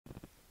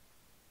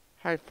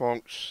Hi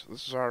folks,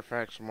 this is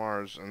Artifacts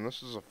Mars, and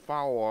this is a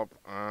follow-up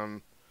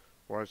on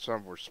what I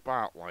said were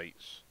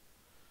spotlights.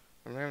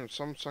 I'm having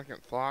some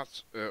second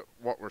thoughts at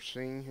what we're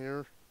seeing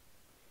here.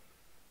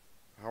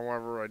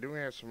 However, I do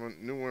have some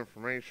new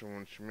information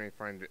which you may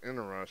find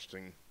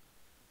interesting.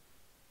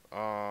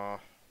 I'm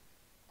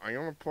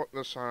going to put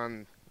this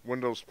on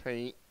Windows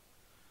Paint.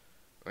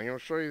 I'm going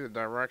to show you the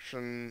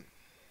direction,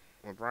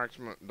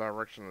 approximate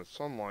direction of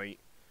sunlight.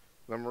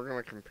 Then we're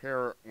going to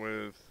compare it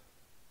with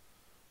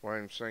what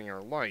I'm saying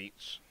are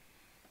lights.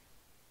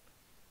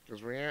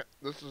 Because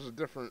this is a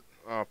different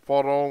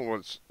photo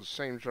with the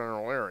same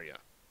general area.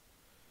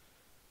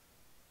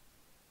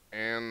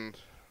 And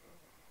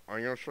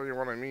I'm going to show you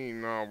what I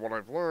mean. What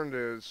I've learned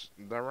is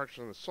the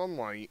direction of the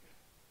sunlight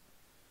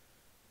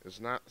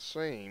is not the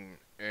same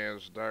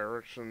as the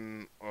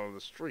direction of the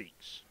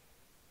streaks.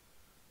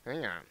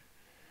 Hang on.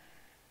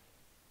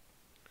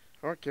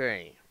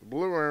 Okay,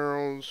 blue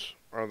arrows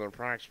are the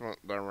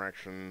approximate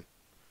direction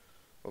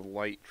of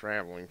light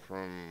traveling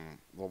from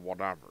the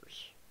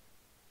whatevers.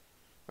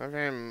 I've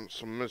had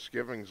some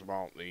misgivings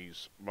about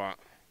these, but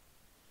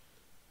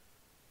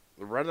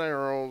the red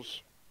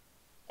arrows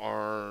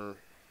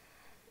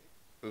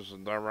is the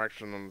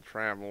direction of the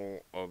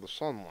travel of the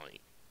sunlight,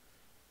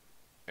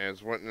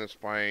 as witnessed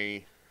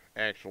by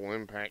actual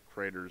impact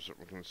craters that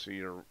we can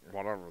see or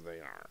whatever they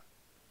are.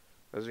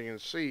 As you can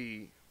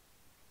see,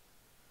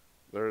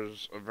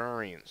 there's a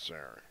variance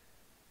there.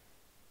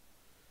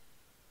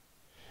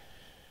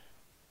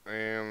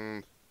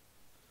 And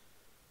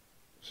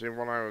see,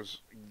 what I was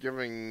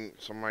giving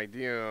some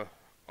idea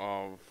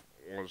of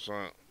was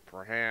that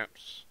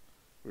perhaps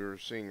we were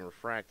seeing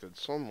refracted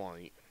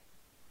sunlight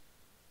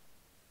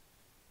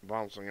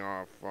bouncing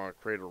off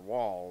crater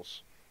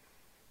walls.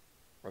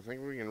 I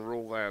think we can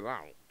rule that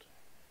out.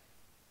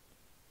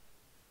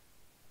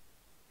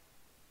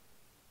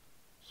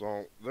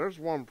 So there's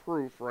one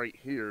proof right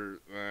here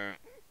that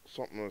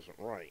something isn't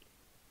right.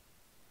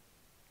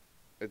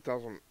 It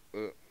doesn't,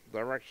 the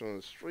direction of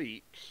the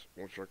streaks,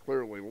 which are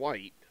clearly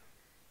light,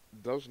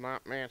 does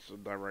not match the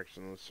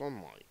direction of the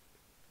sunlight.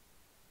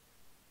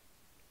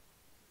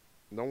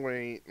 No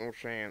way, no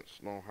chance,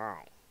 no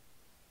how.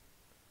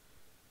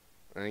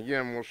 And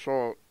again,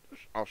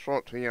 I'll show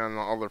it to you on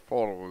the other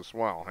photo as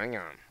well. Hang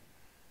on.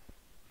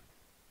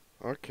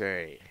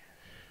 Okay.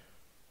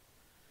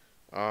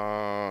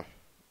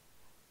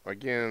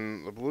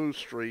 Again, the blue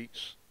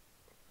streaks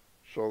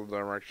show the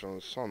direction of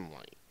the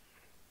sunlight.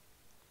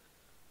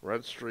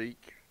 Red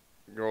streak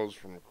goes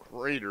from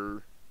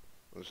crater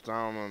that's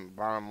down in the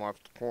bottom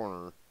left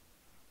corner,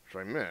 which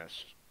I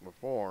missed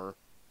before.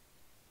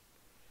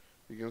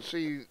 You can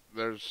see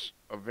there's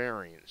a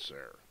variance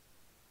there.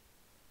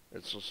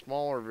 It's a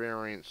smaller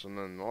variance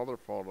than the other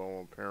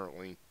photo,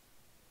 apparently,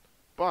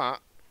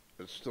 but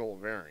it's still a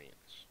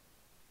variance,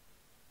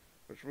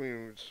 which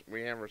means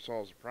we have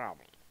ourselves a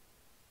problem.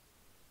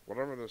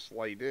 Whatever this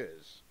light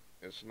is,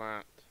 it's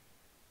not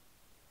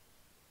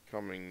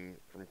coming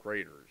from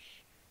craters.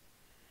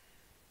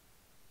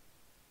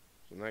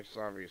 So the next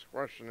obvious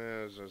question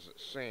is it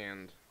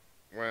sand?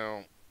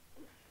 Well,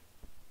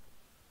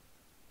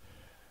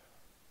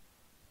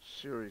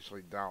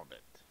 seriously doubt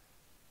it,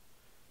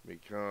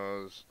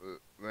 because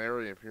the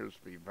area appears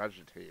to be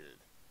vegetated,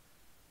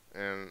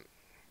 and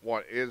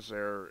what is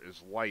there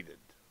is lighted.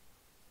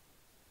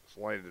 It's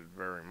lighted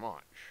very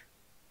much.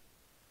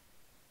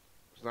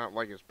 It's not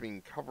like it's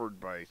being covered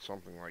by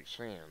something like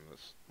sand.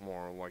 It's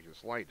more like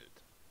it's lighted.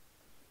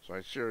 So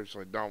I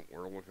seriously doubt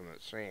we're looking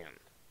at sand.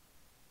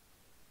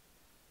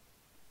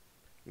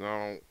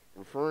 Now,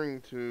 referring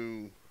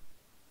to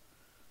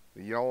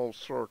the yellow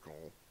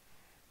circle,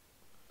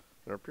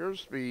 there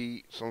appears to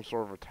be some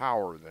sort of a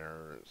tower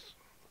there. It's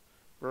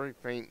very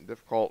faint and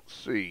difficult to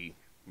see,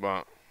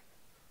 but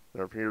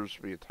there appears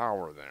to be a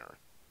tower there.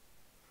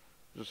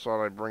 Just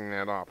thought I'd bring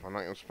that up. I'm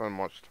not going to spend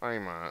much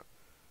time on it.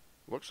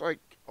 Looks like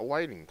a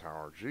lighting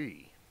tower.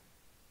 Gee.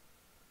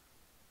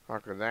 How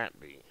could that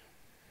be?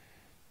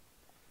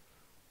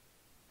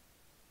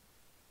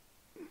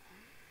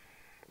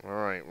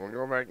 Alright, we'll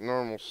go back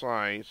normal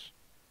size.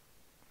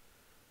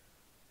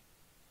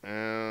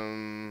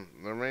 And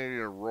there may be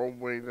a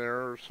roadway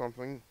there or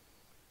something.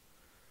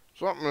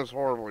 Something is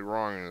horribly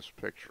wrong in this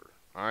picture.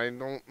 I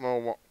don't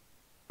know.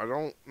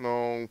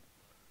 I'm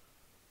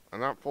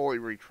not fully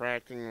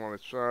retracting what I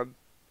said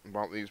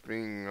about these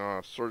being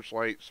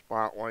searchlight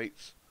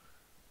spotlights,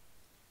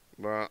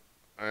 but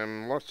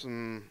I'm less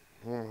than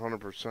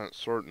 100%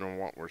 certain of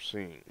what we're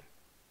seeing.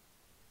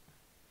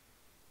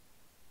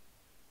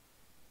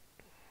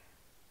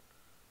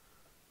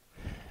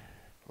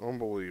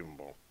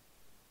 Unbelievable.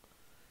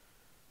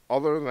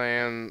 Other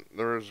than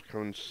there's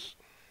a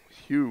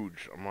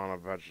huge amount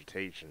of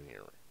vegetation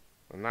here.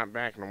 I'm not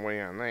backing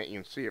away on that.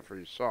 You can see it for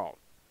yourself.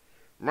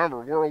 Remember,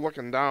 we're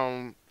looking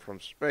down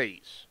from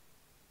space.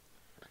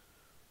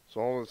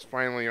 So all this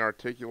finely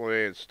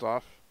articulated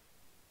stuff,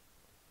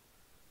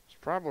 it's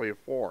probably a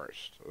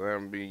forest. That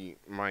would be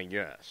my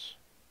guess.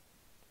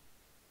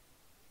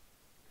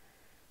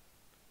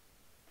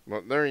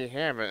 But there you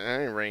have it.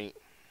 At any rate,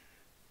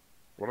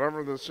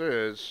 Whatever this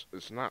is,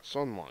 it's not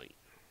sunlight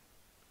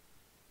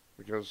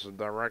because the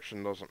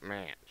direction doesn't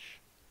match.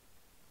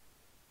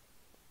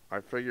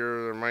 I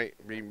figure there might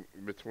be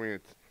between.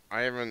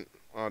 I haven't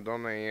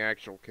done any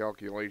actual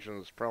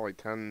calculations. It's probably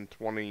 10,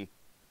 20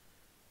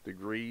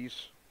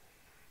 degrees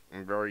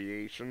in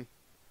variation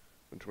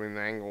between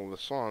the angle of the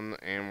sun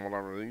and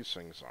whatever these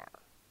things are.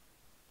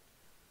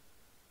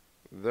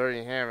 There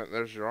you have it.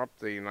 There's your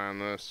update on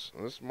this.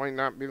 This might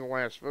not be the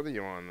last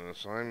video on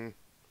this. I'm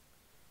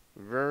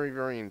very,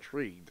 very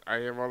intrigued. I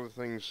have other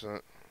things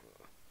to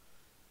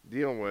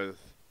deal with.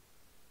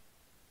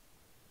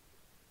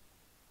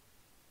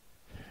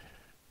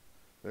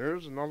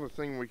 There's another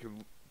thing we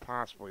could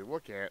possibly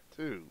look at,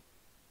 too.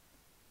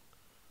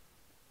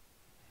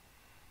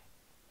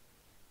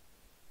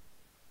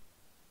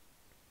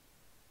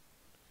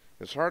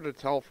 It's hard to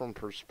tell from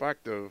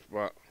perspective,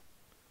 but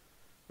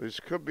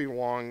these could be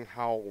long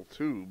hollow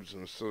tubes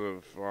instead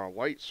of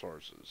light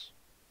sources.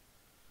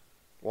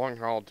 Long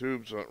hollow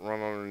tubes that run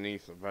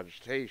underneath the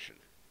vegetation.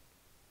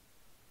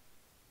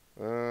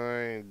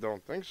 I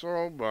don't think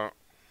so, but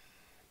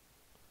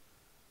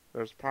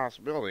there's a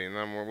possibility. And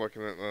then we're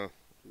looking at the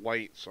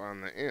lights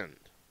on the end.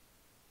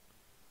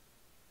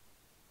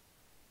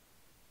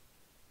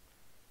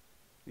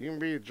 You can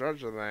be a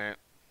judge of that.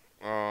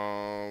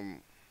 I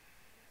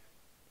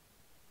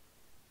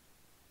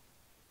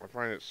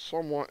find it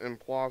somewhat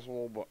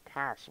implausible, but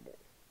possible.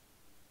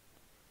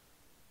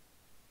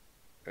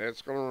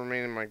 It's going to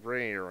remain in my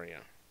gray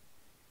area.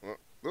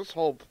 This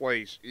whole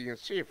place, you can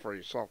see it for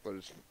yourself,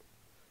 there's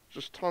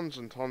just tons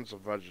and tons of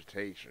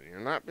vegetation.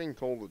 You're not being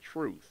told the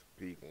truth,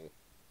 people.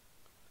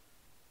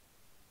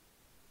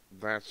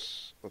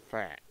 That's the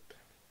fact.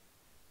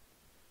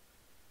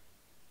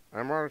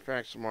 I'm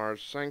Artifacts of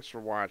Mars. Thanks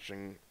for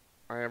watching.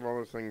 I have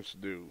other things to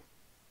do.